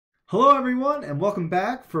Hello everyone and welcome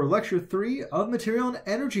back for lecture 3 of material and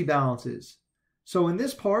energy balances. So in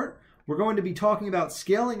this part, we're going to be talking about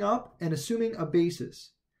scaling up and assuming a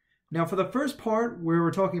basis. Now for the first part where we're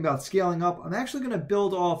talking about scaling up, I'm actually going to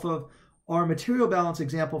build off of our material balance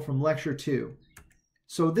example from lecture 2.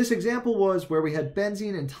 So this example was where we had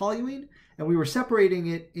benzene and toluene and we were separating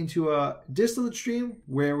it into a distillate stream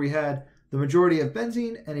where we had the majority of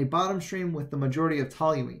benzene and a bottom stream with the majority of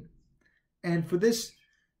toluene. And for this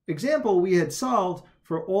example, we had solved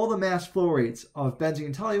for all the mass flow rates of benzene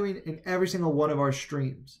and toluene in every single one of our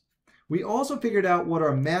streams. We also figured out what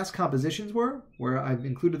our mass compositions were, where I've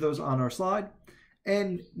included those on our slide.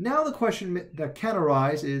 And now the question that can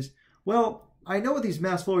arise is, well, I know what these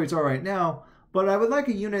mass flow rates are right now, but I would like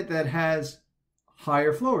a unit that has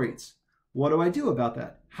higher flow rates. What do I do about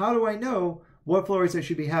that? How do I know what flow rates I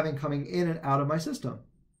should be having coming in and out of my system?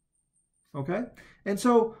 Okay, and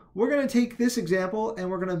so we're going to take this example and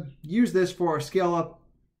we're going to use this for our scale up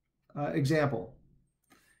example.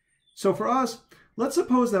 So for us, let's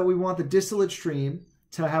suppose that we want the distillate stream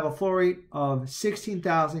to have a flow rate of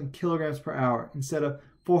 16,000 kilograms per hour instead of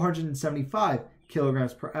 475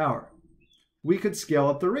 kilograms per hour. We could scale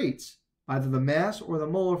up the rates, either the mass or the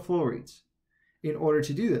molar flow rates, in order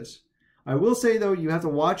to do this. I will say though, you have to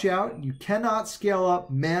watch out. You cannot scale up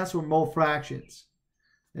mass or mole fractions.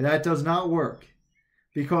 And that does not work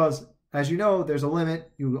because, as you know, there's a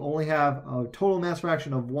limit. You only have a total mass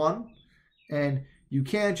fraction of 1, and you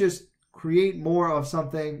can't just create more of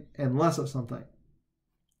something and less of something.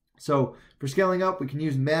 So for scaling up, we can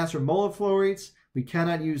use mass or molar flow rates. We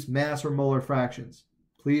cannot use mass or molar fractions.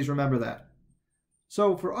 Please remember that.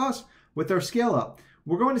 So for us, with our scale up,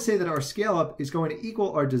 we're going to say that our scale up is going to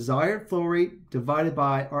equal our desired flow rate divided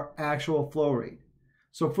by our actual flow rate.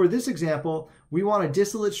 So for this example, we want a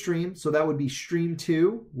distillate stream, so that would be stream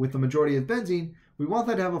 2 with the majority of benzene. We want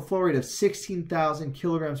that to have a flow rate of 16,000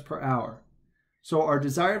 kilograms per hour. So our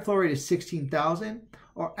desired flow rate is 16,000.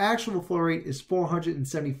 Our actual flow rate is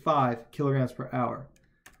 475 kilograms per hour.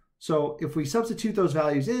 So if we substitute those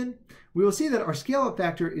values in, we will see that our scale-up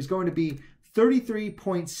factor is going to be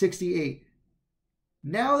 33.68.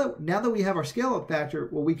 Now that we have our scale-up factor,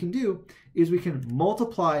 what we can do is we can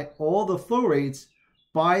multiply all the flow rates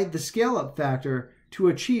by the scale-up factor to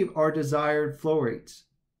achieve our desired flow rates,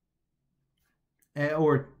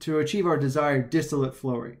 or to achieve our desired distillate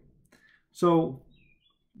flow rate. So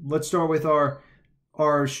let's start with our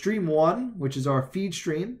stream 1, which is our feed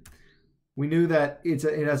stream. We knew that it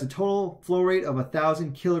has a total flow rate of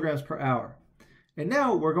 1,000 kilograms per hour. And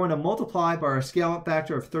now we're going to multiply by our scale-up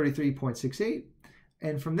factor of 33.68.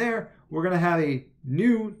 And from there, we're going to have a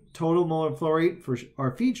new total molar flow rate for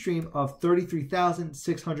our feed stream of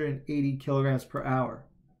 33,680 kilograms per hour.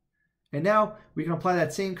 And now we can apply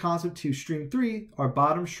that same concept to stream 3, our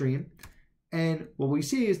bottom stream. And what we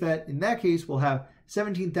see is that in that case, we'll have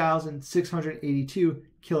 17,682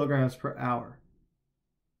 kilograms per hour.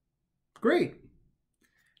 Great.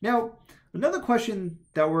 Now, another question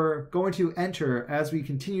that we're going to enter as we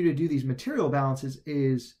continue to do these material balances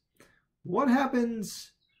is, what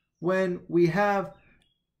happens when we have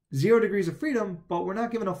 0 degrees of freedom, but we're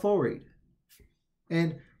not given a flow rate?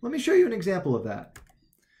 And let me show you an example of that.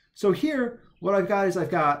 So here, what I've got is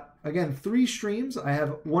again, 3 streams. I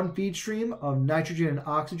have one feed stream of nitrogen and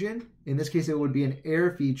oxygen. In this case, it would be an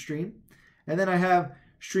air feed stream. And then I have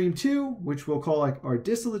stream 2, which we'll call like our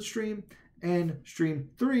distillate stream, and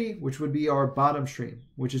stream 3, which would be our bottom stream,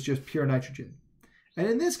 which is just pure nitrogen. And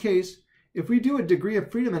in this case, if we do a degree of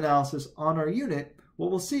freedom analysis on our unit, what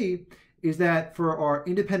we'll see is that for our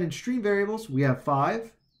independent stream variables, we have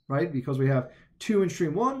 5, right? Because we have 2 in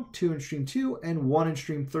stream 1, 2 in stream 2, and 1 in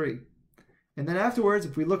stream 3. And then afterwards,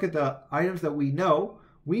 if we look at the items that we know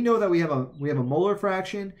that we have a molar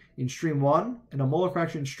fraction in stream 1 and a molar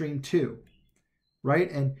fraction in stream 2, right?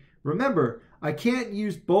 And remember, I can't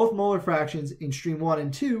use both molar fractions in stream 1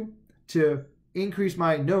 and 2 to increase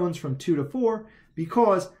my knowns from 2 to 4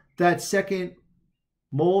 because that second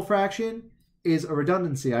mole fraction is a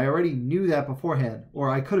redundancy. I already knew that beforehand, or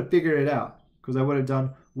I could have figured it out because I would have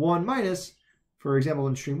done 1 minus, for example,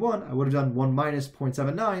 in stream 1, I would have done 1 minus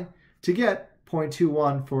 0.79 to get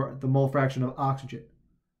 0.21 for the mole fraction of oxygen.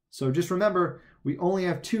 So just remember, we only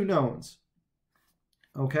have 2 knowns.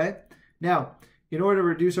 Okay? Now, in order to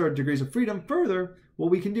reduce our degrees of freedom further,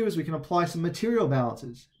 what we can do is we can apply some material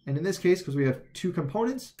balances. And in this case, because we have 2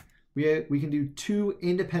 components, we can do 2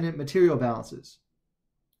 independent material balances.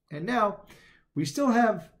 And now we still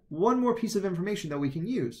have one more piece of information that we can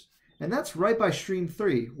use. And that's right by stream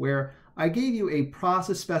 3, where I gave you a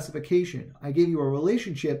process specification. I gave you a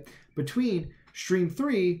relationship between stream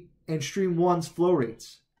 3 and stream 1's flow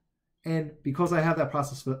rates. And because I have that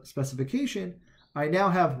process specification, I now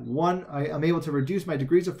have I'm able to reduce my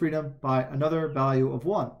degrees of freedom by another value of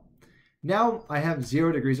 1. Now I have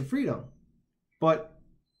 0 degrees of freedom, but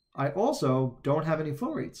I also don't have any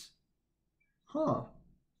flow rates.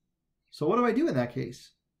 So what do I do in that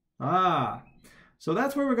case? So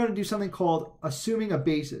that's where we're going to do something called assuming a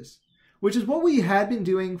basis, which is what we had been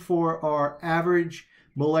doing for our average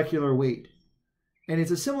molecular weight. And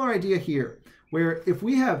it's a similar idea here, where if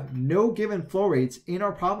we have no given flow rates in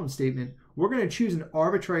our problem statement, we're going to choose an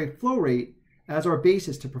arbitrary flow rate as our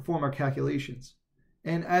basis to perform our calculations.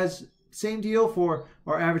 And as same deal for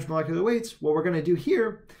our average molecular weights, what we're going to do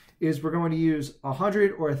here is we're going to use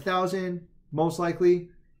 100 or 1,000, most likely.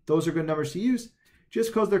 Those are good numbers to use, just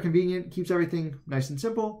because they're convenient, keeps everything nice and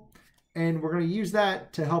simple. And we're going to use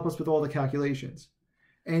that to help us with all the calculations.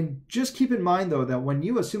 And just keep in mind, though, that when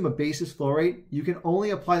you assume a basis flow rate, you can only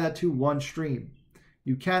apply that to one stream.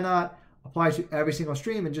 You cannot apply to every single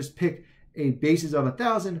stream and just pick a basis of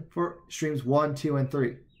 1,000 for streams 1, 2, and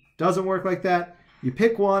 3. Doesn't work like that. You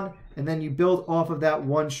pick one, and then you build off of that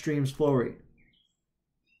one stream's flow rate.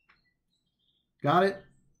 Got it?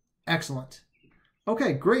 Excellent.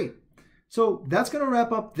 Okay, great. So that's going to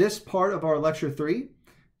wrap up this part of our lecture 3.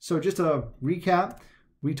 So just to recap,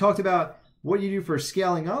 we talked about what you do for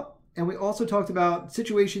scaling up, and we also talked about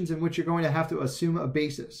situations in which you're going to have to assume a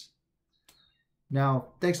basis. Now,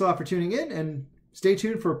 thanks a lot for tuning in, and stay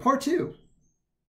tuned for part 2.